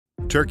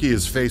Turkey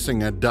is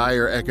facing a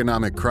dire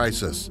economic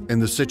crisis,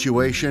 and the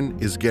situation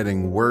is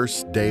getting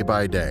worse day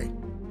by day.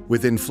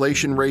 With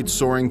inflation rates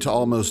soaring to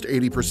almost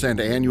 80%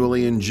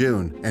 annually in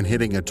June and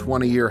hitting a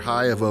 20-year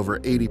high of over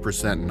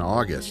 80% in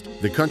August,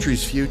 the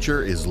country's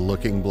future is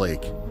looking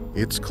bleak.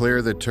 It's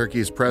clear that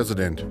Turkey's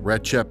president,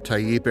 Recep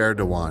Tayyip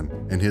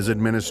Erdogan, and his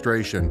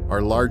administration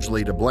are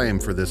largely to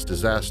blame for this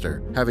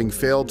disaster, having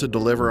failed to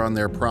deliver on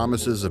their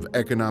promises of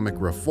economic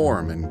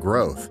reform and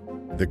growth.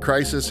 The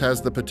crisis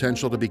has the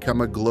potential to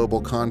become a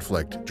global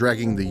conflict,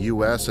 dragging the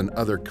U.S. and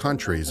other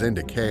countries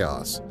into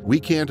chaos. We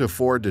can't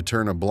afford to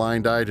turn a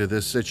blind eye to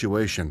this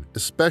situation,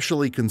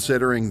 especially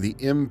considering the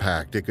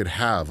impact it could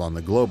have on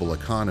the global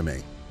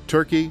economy.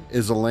 Turkey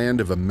is a land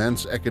of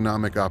immense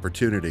economic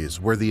opportunities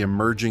where the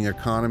emerging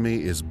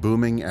economy is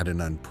booming at an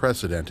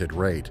unprecedented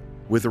rate.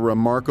 With a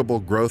remarkable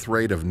growth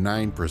rate of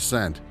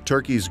 9%,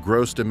 Turkey's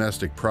gross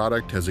domestic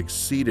product has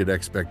exceeded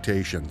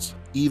expectations,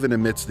 even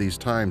amidst these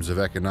times of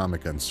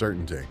economic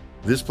uncertainty.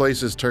 This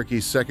places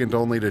Turkey second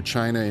only to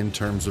China in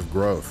terms of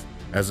growth.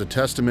 As a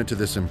testament to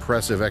this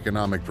impressive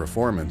economic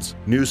performance,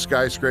 new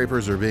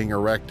skyscrapers are being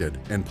erected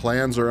and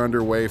plans are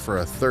underway for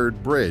a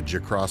third bridge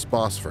across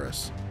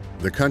Bosphorus.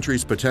 The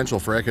country's potential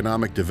for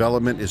economic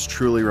development is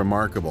truly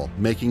remarkable,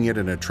 making it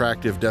an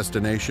attractive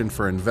destination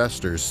for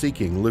investors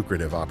seeking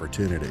lucrative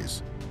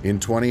opportunities. In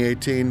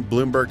 2018,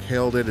 Bloomberg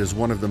hailed it as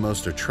one of the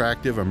most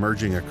attractive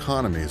emerging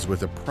economies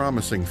with a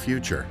promising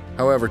future.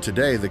 However,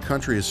 today the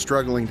country is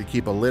struggling to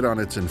keep a lid on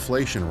its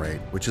inflation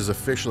rate, which has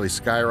officially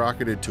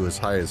skyrocketed to as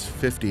high as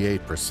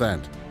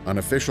 58%.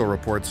 Unofficial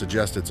reports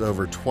suggest it's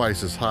over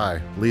twice as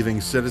high, leaving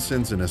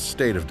citizens in a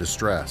state of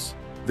distress.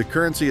 The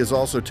currency has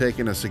also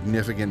taken a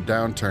significant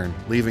downturn,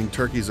 leaving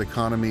Turkey's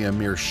economy a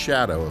mere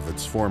shadow of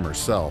its former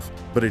self.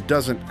 But it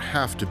doesn't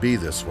have to be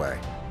this way.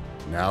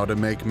 Now, to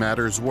make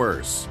matters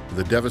worse,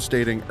 the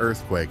devastating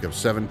earthquake of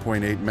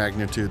 7.8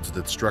 magnitudes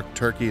that struck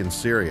Turkey and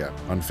Syria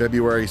on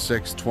February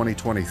 6,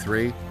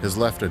 2023 has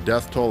left a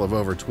death toll of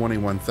over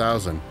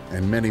 21,000,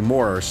 and many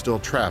more are still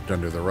trapped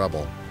under the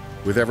rubble.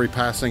 With every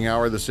passing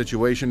hour, the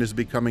situation is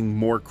becoming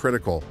more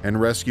critical, and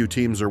rescue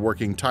teams are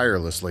working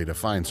tirelessly to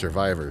find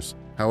survivors.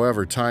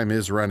 However, time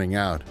is running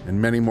out, and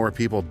many more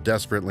people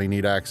desperately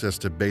need access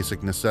to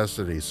basic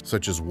necessities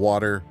such as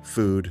water,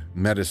 food,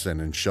 medicine,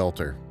 and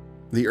shelter.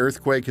 The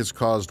earthquake has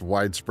caused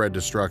widespread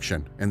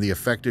destruction, and the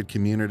affected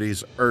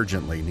communities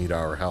urgently need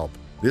our help.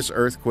 This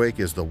earthquake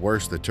is the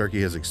worst that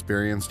Turkey has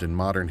experienced in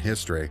modern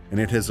history, and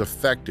it has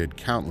affected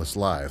countless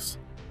lives.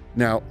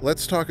 Now,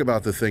 let's talk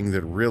about the thing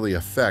that really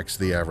affects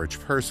the average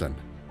person: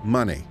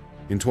 money.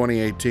 In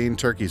 2018,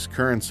 Turkey's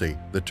currency,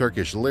 the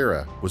Turkish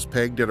lira, was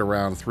pegged at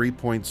around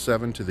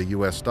 3.7 to the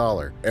US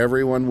dollar.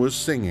 Everyone was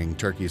singing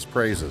Turkey's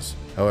praises.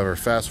 However,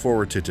 fast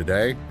forward to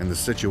today, and the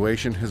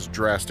situation has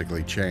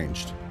drastically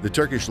changed. The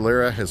Turkish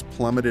lira has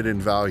plummeted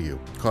in value,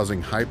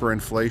 causing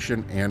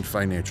hyperinflation and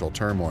financial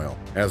turmoil.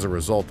 As a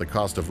result, the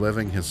cost of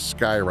living has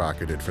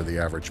skyrocketed for the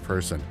average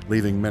person,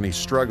 leaving many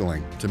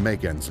struggling to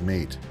make ends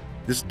meet.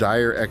 This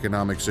dire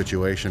economic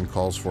situation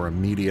calls for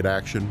immediate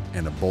action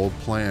and a bold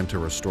plan to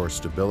restore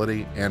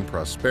stability and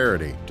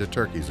prosperity to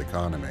Turkey's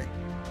economy.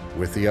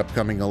 With the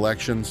upcoming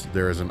elections,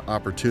 there is an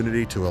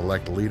opportunity to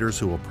elect leaders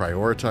who will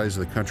prioritize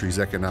the country's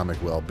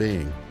economic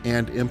well-being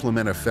and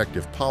implement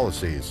effective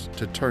policies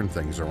to turn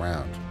things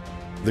around.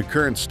 The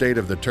current state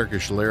of the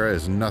Turkish lira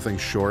is nothing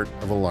short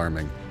of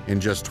alarming. In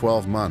just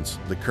 12 months,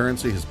 the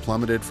currency has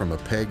plummeted from a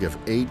peg of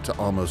 8 to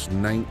almost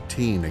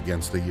 19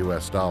 against the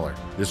US dollar.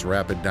 This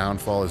rapid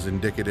downfall is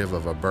indicative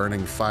of a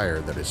burning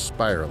fire that is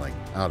spiraling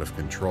out of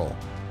control.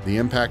 The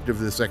impact of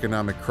this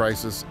economic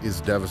crisis is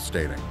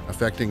devastating,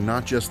 affecting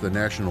not just the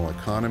national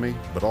economy,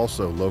 but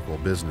also local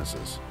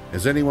businesses.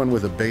 As anyone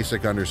with a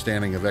basic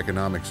understanding of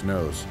economics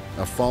knows,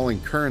 a falling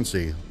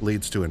currency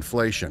leads to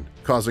inflation,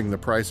 causing the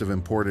price of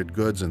imported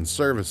goods and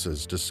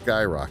services to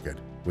skyrocket.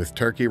 With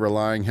Turkey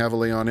relying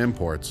heavily on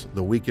imports,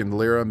 the weakened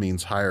lira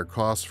means higher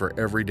costs for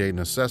everyday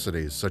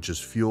necessities such as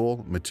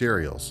fuel,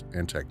 materials,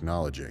 and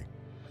technology.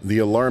 The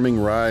alarming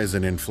rise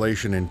in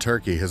inflation in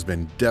Turkey has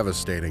been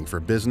devastating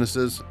for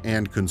businesses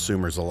and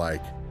consumers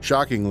alike.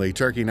 Shockingly,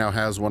 Turkey now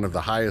has one of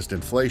the highest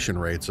inflation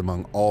rates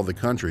among all the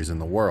countries in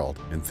the world,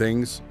 and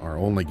things are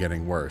only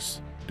getting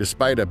worse.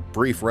 Despite a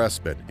brief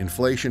respite,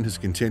 inflation has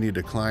continued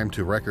to climb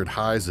to record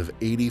highs of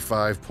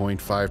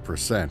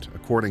 85.5%,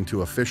 according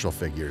to official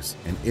figures,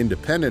 and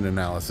independent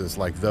analysis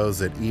like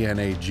those at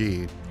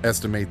ENAG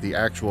estimate the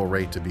actual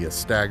rate to be a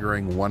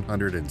staggering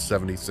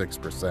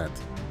 176%.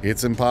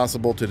 It's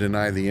impossible to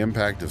deny the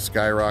impact of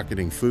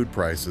skyrocketing food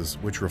prices,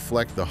 which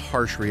reflect the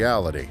harsh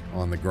reality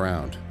on the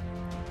ground.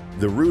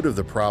 The root of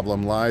the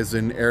problem lies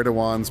in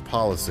Erdogan's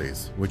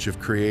policies, which have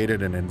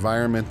created an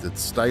environment that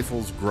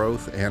stifles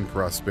growth and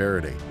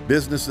prosperity.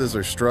 Businesses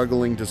are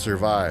struggling to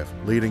survive,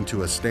 leading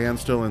to a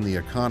standstill in the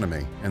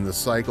economy, and the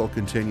cycle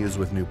continues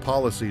with new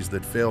policies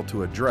that fail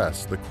to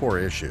address the core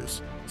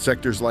issues.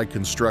 Sectors like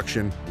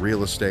construction,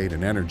 real estate,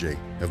 and energy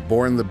have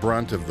borne the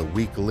brunt of the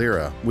weak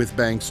lira, with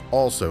banks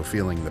also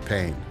feeling the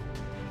pain.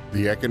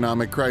 The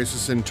economic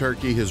crisis in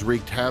Turkey has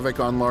wreaked havoc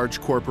on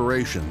large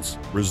corporations,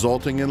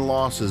 resulting in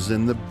losses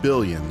in the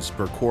billions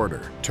per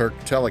quarter. Türk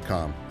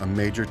Telekom, a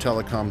major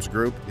telecoms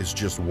group, is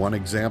just one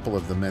example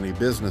of the many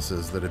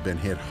businesses that have been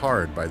hit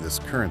hard by this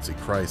currency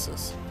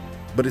crisis.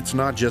 But it's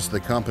not just the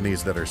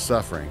companies that are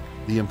suffering.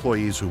 The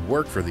employees who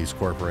work for these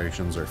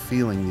corporations are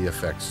feeling the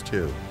effects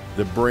too.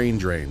 The brain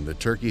drain that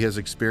Turkey has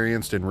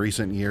experienced in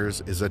recent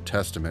years is a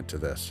testament to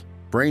this.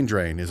 Brain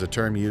drain is a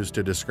term used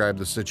to describe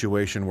the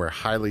situation where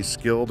highly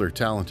skilled or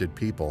talented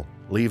people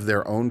leave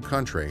their own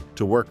country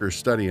to work or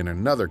study in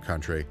another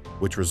country,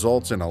 which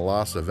results in a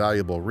loss of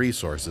valuable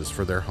resources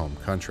for their home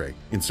country.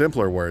 In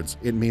simpler words,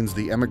 it means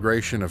the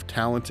emigration of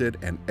talented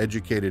and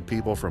educated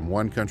people from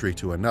one country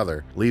to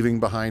another, leaving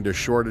behind a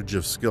shortage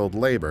of skilled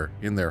labor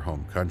in their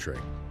home country.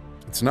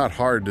 It's not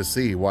hard to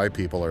see why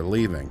people are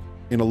leaving.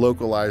 In a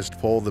localized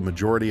poll, the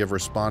majority of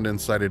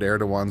respondents cited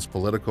Erdogan's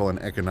political and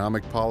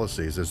economic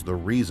policies as the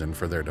reason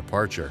for their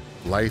departure.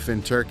 Life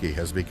in Turkey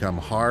has become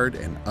hard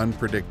and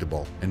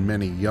unpredictable, and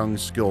many young,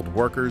 skilled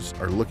workers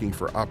are looking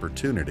for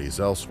opportunities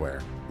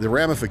elsewhere. The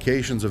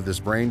ramifications of this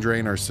brain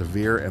drain are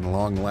severe and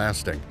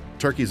long-lasting.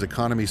 Turkey's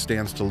economy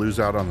stands to lose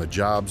out on the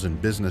jobs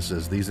and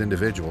businesses these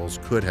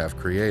individuals could have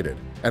created.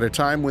 At a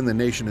time when the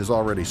nation is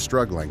already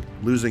struggling,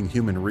 losing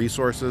human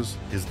resources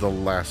is the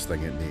last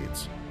thing it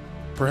needs.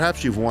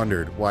 Perhaps you've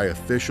wondered why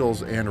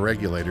officials and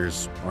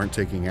regulators aren't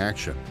taking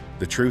action.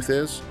 The truth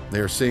is, they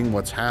are seeing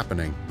what's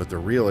happening, but the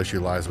real issue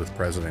lies with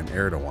President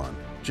Erdogan.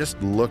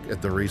 Just look at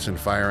the recent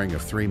firing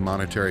of 3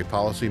 monetary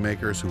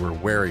policymakers who were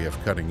wary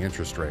of cutting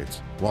interest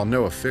rates. While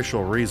no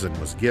official reason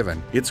was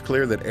given, it's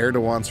clear that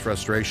Erdogan's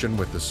frustration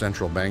with the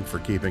central bank for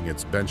keeping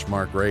its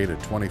benchmark rate at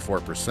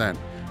 24%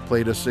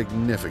 played a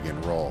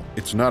significant role.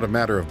 It's not a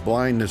matter of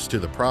blindness to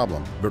the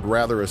problem, but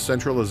rather a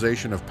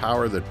centralization of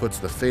power that puts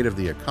the fate of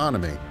the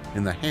economy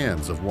in the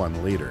hands of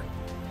one leader.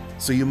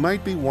 So you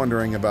might be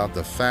wondering about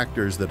the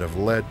factors that have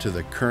led to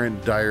the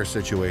current dire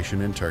situation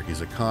in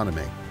Turkey's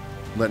economy.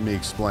 Let me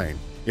explain.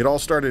 It all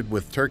started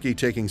with Turkey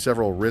taking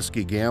several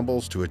risky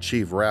gambles to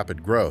achieve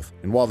rapid growth,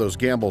 and while those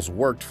gambles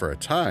worked for a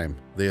time,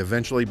 they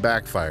eventually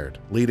backfired,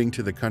 leading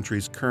to the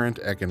country's current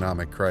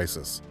economic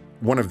crisis.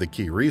 One of the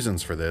key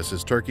reasons for this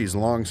is Turkey's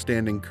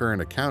long-standing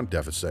current account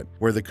deficit,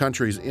 where the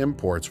country's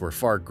imports were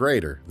far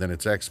greater than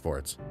its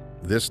exports.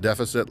 This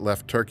deficit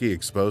left Turkey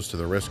exposed to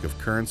the risk of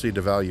currency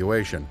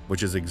devaluation,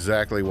 which is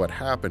exactly what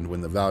happened when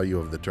the value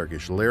of the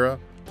Turkish lira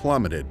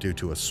plummeted due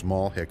to a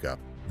small hiccup.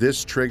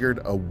 This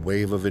triggered a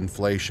wave of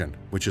inflation,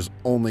 which has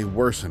only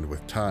worsened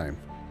with time.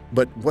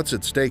 But what's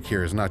at stake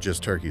here is not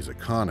just Turkey's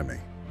economy.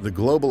 The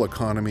global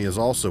economy is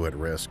also at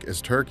risk,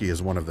 as Turkey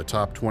is one of the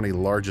top 20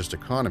 largest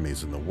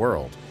economies in the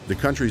world. The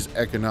country's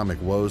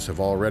economic woes have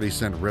already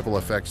sent ripple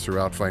effects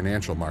throughout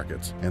financial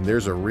markets, and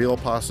there's a real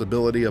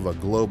possibility of a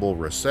global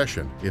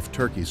recession if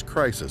Turkey's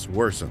crisis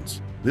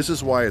worsens. This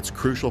is why it's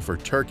crucial for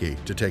Turkey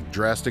to take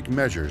drastic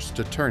measures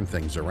to turn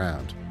things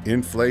around.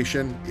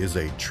 Inflation is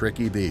a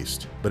tricky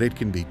beast, but it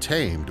can be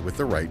tamed with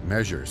the right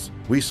measures.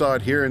 We saw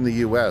it here in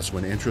the US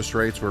when interest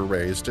rates were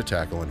raised to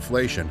tackle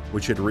inflation,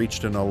 which had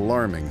reached an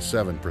alarming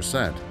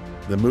 7%.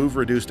 The move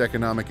reduced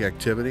economic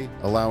activity,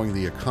 allowing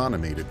the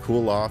economy to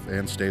cool off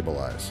and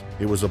stabilize.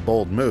 It was a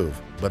bold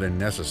move, but a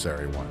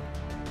necessary one.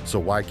 So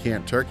why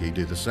can't Turkey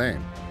do the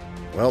same?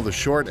 Well, the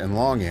short and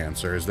long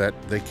answer is that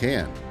they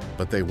can,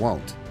 but they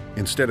won't.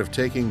 Instead of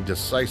taking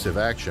decisive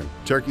action,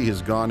 Turkey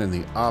has gone in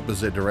the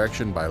opposite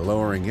direction by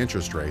lowering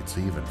interest rates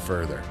even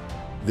further.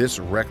 This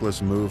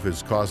reckless move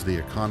has caused the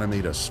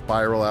economy to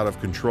spiral out of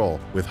control,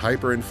 with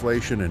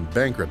hyperinflation and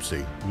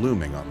bankruptcy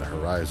looming on the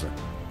horizon.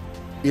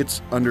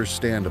 It's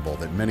understandable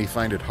that many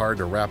find it hard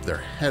to wrap their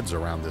heads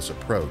around this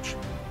approach.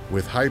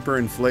 With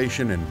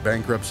hyperinflation and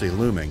bankruptcy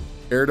looming,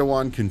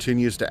 Erdogan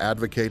continues to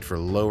advocate for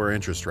lower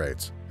interest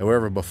rates.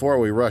 However, before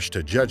we rush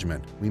to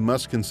judgment, we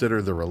must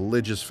consider the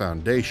religious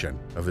foundation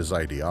of his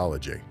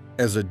ideology.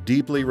 As a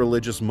deeply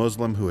religious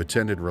Muslim who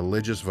attended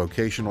religious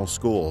vocational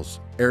schools,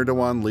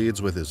 Erdogan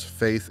leads with his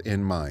faith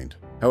in mind.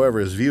 However,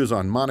 his views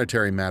on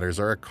monetary matters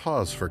are a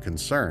cause for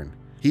concern.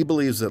 He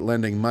believes that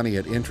lending money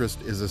at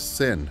interest is a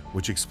sin,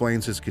 which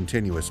explains his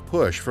continuous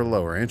push for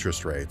lower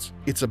interest rates.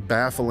 It's a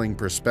baffling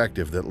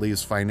perspective that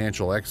leaves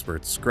financial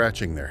experts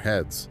scratching their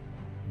heads.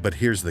 But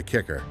here's the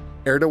kicker.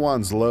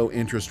 Erdogan's low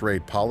interest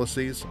rate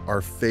policies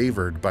are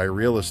favored by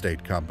real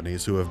estate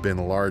companies who have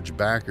been large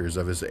backers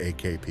of his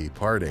AKP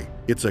party.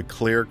 It's a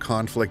clear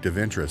conflict of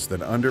interest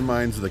that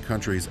undermines the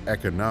country's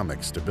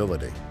economic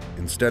stability.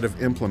 Instead of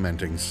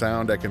implementing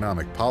sound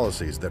economic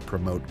policies that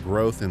promote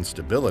growth and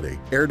stability,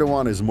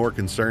 Erdogan is more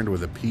concerned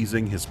with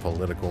appeasing his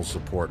political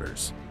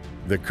supporters.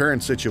 The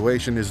current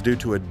situation is due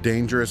to a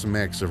dangerous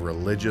mix of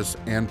religious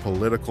and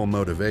political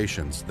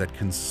motivations that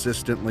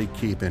consistently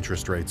keep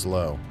interest rates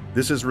low.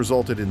 This has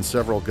resulted in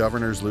several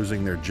governors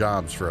losing their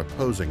jobs for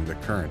opposing the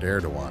current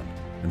Erdogan.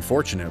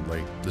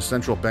 Unfortunately, the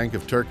Central Bank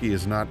of Turkey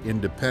is not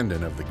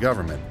independent of the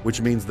government,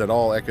 which means that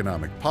all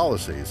economic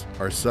policies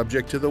are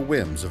subject to the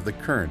whims of the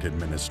current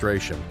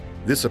administration.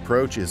 This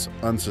approach is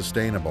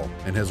unsustainable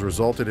and has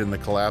resulted in the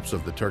collapse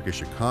of the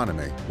Turkish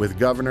economy, with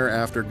governor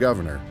after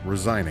governor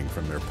resigning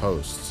from their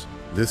posts.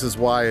 This is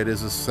why it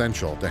is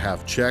essential to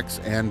have checks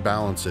and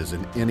balances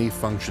in any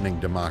functioning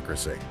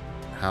democracy.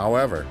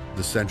 However,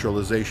 the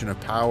centralization of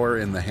power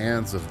in the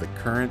hands of the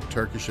current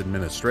Turkish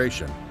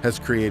administration has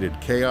created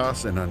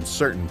chaos and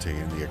uncertainty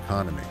in the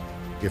economy.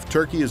 If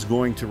Turkey is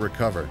going to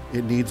recover,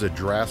 it needs a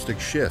drastic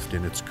shift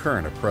in its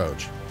current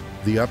approach.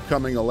 The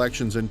upcoming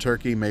elections in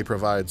Turkey may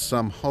provide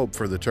some hope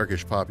for the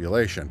Turkish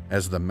population,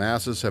 as the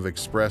masses have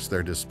expressed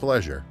their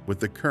displeasure with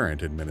the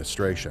current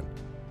administration.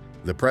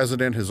 The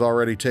president has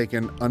already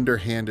taken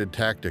underhanded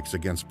tactics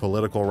against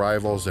political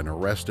rivals and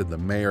arrested the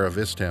mayor of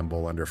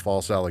Istanbul under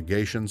false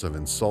allegations of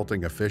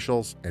insulting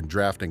officials and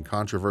drafting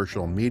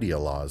controversial media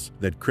laws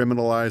that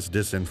criminalize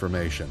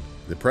disinformation.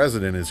 The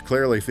president is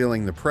clearly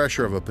feeling the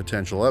pressure of a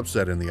potential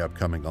upset in the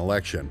upcoming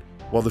election.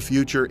 While the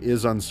future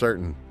is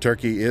uncertain,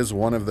 Turkey is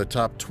one of the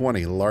top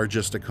 20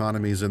 largest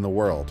economies in the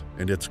world,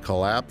 and its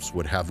collapse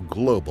would have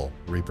global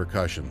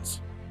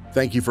repercussions.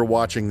 Thank you for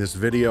watching this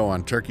video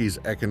on Turkey's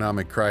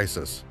economic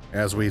crisis.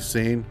 As we've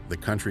seen, the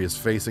country is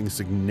facing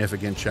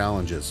significant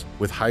challenges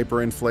with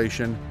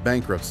hyperinflation,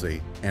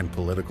 bankruptcy, and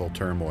political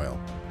turmoil.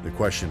 The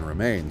question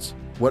remains,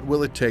 what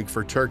will it take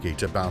for Turkey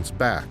to bounce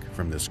back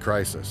from this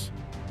crisis?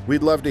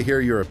 We'd love to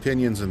hear your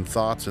opinions and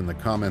thoughts in the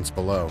comments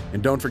below,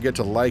 and don't forget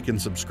to like and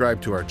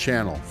subscribe to our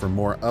channel for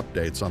more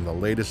updates on the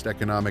latest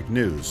economic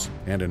news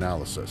and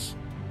analysis.